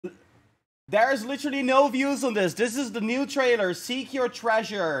There's literally no views on this. This is the new trailer, Seek Your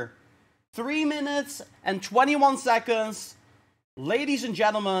Treasure. 3 minutes and 21 seconds. Ladies and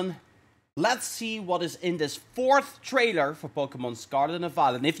gentlemen, let's see what is in this 4th trailer for Pokemon Scarlet and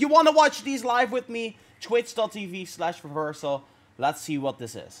Violet. And if you want to watch these live with me, twitch.tv/reversal. Let's see what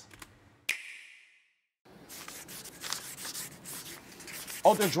this is.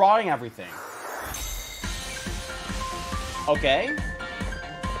 Oh, they're drawing everything. Okay.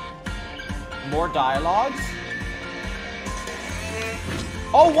 More dialogues.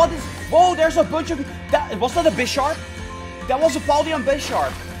 Oh, what is... Whoa, there's a bunch of... Was that a Bisharp? That was a Paldean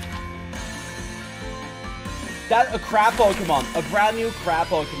Bisharp. A crab Pokemon. A brand new crab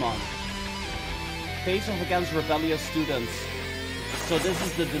Pokemon. Face off against rebellious students. So this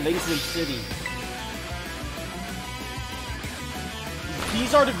is the delinquent city.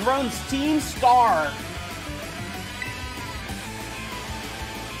 These are the grunts. Team Star.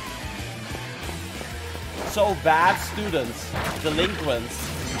 So bad students. Delinquents.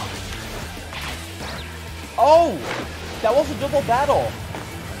 Oh! That was a double battle.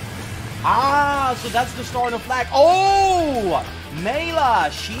 Ah, so that's the star on the flag. Oh! Mela,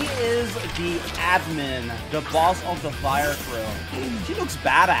 she is the admin, the boss of the fire crew. She looks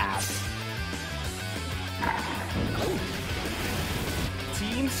badass.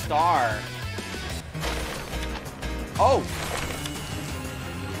 Team Star. Oh.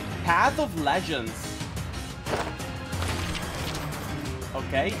 Path of Legends.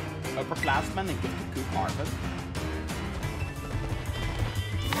 Okay. Upperclassmen and Gift of Coop Marvin.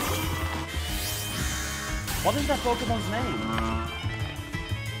 What is that Pokemon's name?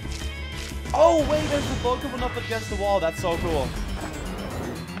 Oh, wait, there's a Pokemon up against the wall. That's so cool.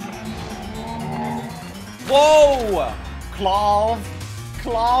 Whoa! Klawf.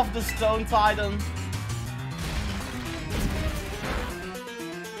 Klawf, the Stone Titan.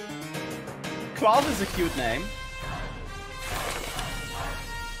 Klawf is a cute name.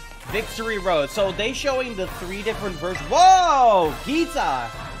 Victory Road. So they showing the 3 different versions. Whoa! Geeta!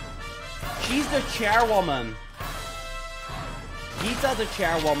 She's the chairwoman. Geeta the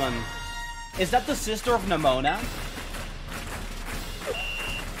chairwoman. Is that the sister of Nemona?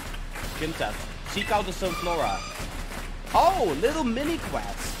 Quintet. Seek out the Sunflora. Oh, little mini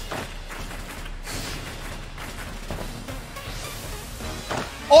quest.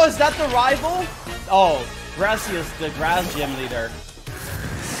 Oh, is that the rival? Oh, Gracias, the grass gym leader.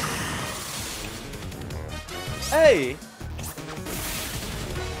 Hey!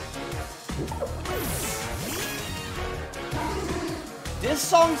 This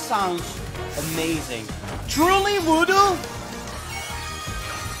song sounds amazing. Truly Voodoo?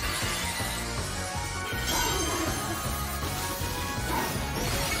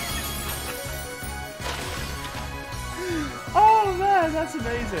 Oh man, that's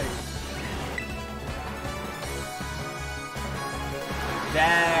amazing.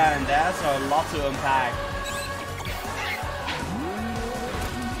 Damn, that's a lot to unpack.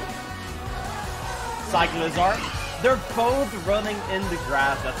 Cyclizar. They're both running in the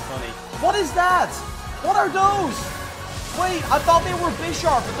grass. That's funny. What is that? What are those? Wait, I thought they were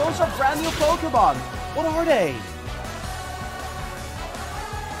Bisharp, but those are brand new Pokemon. What are they?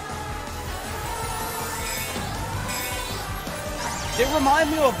 They remind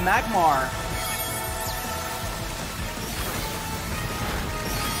me of Magmar.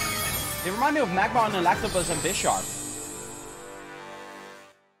 They remind me of Magmar and Electabuzz and Bisharp.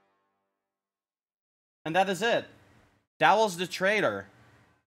 And that is it. That was the trailer.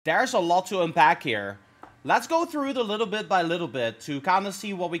 There's a lot to unpack here. Let's go through it a little bit by little bit to kind of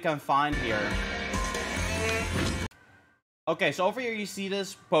see what we can find here. Okay, so over here you see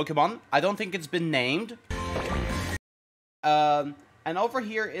this Pokemon. I don't think it's been named. And over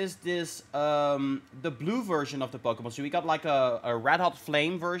here is this, the blue version of the Pokemon. So we got like a Red Hot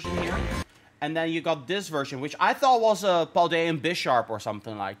Flame version here. And then you got this version, which I thought was a Paldean Bisharp or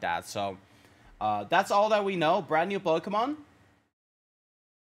something like that. So... that's all that we know. Brand new Pokemon.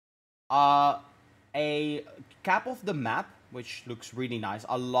 A cap of the map, which looks really nice.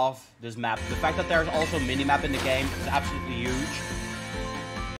 I love this map. The fact that there's also a mini-map in the game is absolutely huge.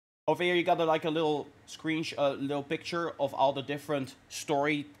 Over here you got like a little little picture of all the different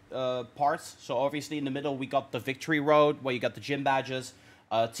story parts. So obviously in the middle we got the Victory Road, where you got the gym badges.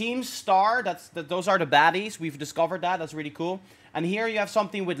 Team Star, those are the baddies. We've discovered that. That's really cool. And here you have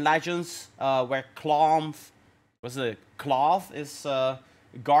something with Legends, where Klawf is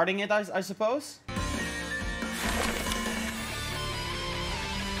guarding it, I suppose.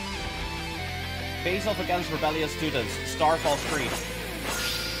 Face off against rebellious students. Starfall Street.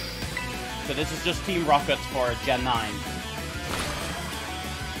 So this is just Team Rocket for Gen 9.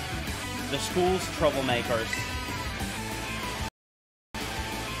 the school's troublemakers.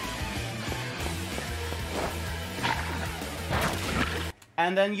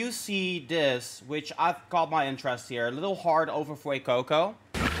 And then you see this, which I've caught my interest here. A little hard over Fuecoco.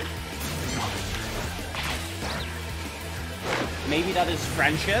 Maybe that is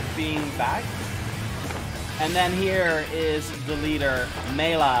friendship being back. And then here is the leader,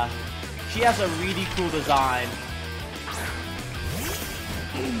 Mela. She has a really cool design.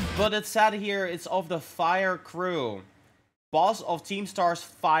 But it said here it's of the Fire Crew. Boss of Team Star's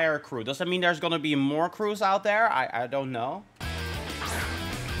Fire Crew. Does that mean there's gonna be more crews out there? I don't know.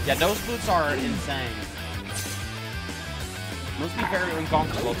 Yeah, those boots are insane. Must be very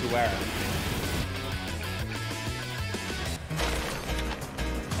uncomfortable to wear.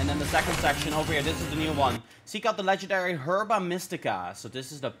 And then the second section over here, this is the new one. Seek out the legendary Herba Mystica. So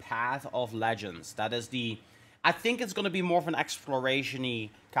this is the Path of Legends. That is the... I think it's going to be more of an exploration-y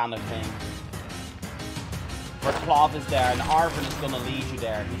kind of thing. Where Klawf is there and Arven is going to lead you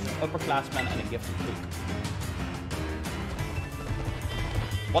there. He's an upperclassman and a gifted cook.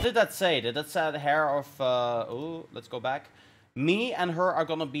 What did that say? Did that say the hair of... oh, let's go back. Me and her are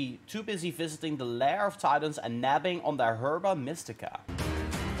going to be too busy visiting the lair of Titans and nabbing on their Herba Mystica.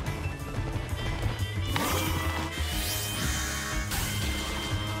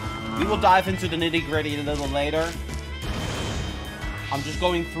 We will dive into the nitty-gritty a little later. I'm just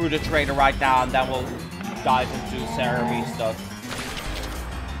going through the trader right now and then we'll dive into Cerebi stuff.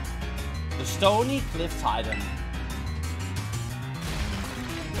 The Stony Cliff Titan.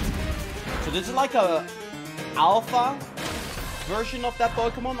 So this is like a alpha version of that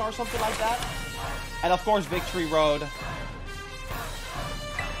Pokemon or something like that. And of course Victory Road.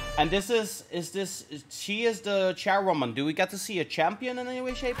 And this is she is the chairwoman. Do we get to see a champion in any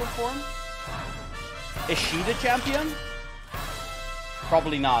way, shape, or form? Is she the champion?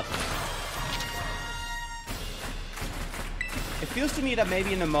 Probably not. It feels to me that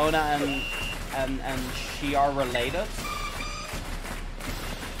maybe Nemona and she are related.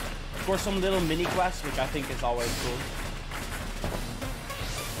 Of course, some little mini quests, which I think is always cool.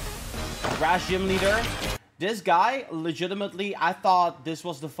 Grass Gym Leader. This guy, legitimately, I thought this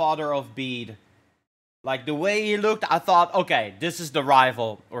was the father of Bede. Like, the way he looked, I thought, okay, this is the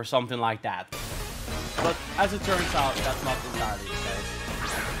rival, or something like that. But, as it turns out, that's not entirely the case.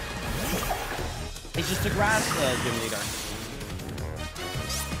 He's just a grass gym leader.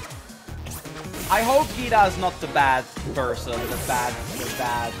 I hope Gita is not the bad person, the bad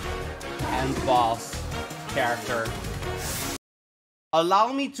end boss character.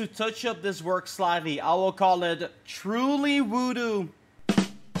 Allow me to touch up this work slightly. I will call it truly voodoo.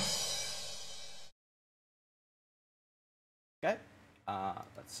 Okay,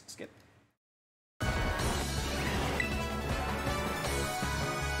 let's skip.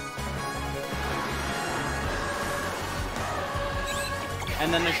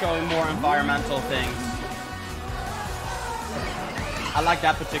 And then they're showing more environmental things. I like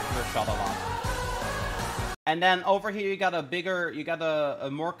that particular shot a lot. And then over here you got a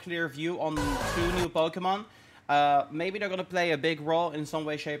more clear view on 2 new Pokemon. Maybe they're gonna play a big role in some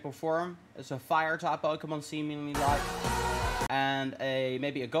way, shape, or form. It's a fire type Pokemon seemingly like. And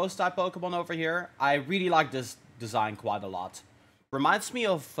maybe a ghost type Pokemon over here. I really like this design quite a lot. Reminds me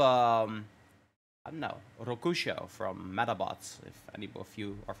of I don't know, Rokusho from Metabots, if any of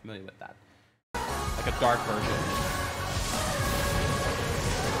you are familiar with that. Like a dark version.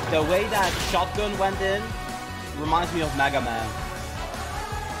 The way that shotgun went in reminds me of Mega Man.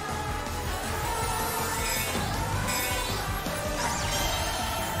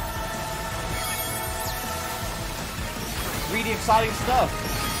 Really exciting stuff.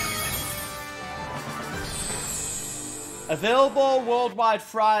 Available worldwide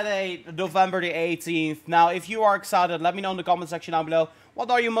Friday, November the 18th. Now, if you are excited, let me know in the comment section down below.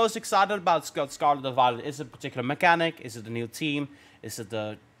 What are you most excited about Scarlet and Violet? Is it a particular mechanic? Is it a new team? Is it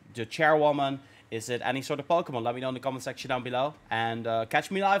the chairwoman? Is it any sort of Pokemon? Let me know in the comment section down below. And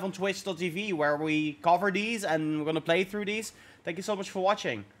catch me live on twitch.tv where we cover these and we're going to play through these. Thank you so much for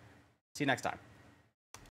watching. See you next time.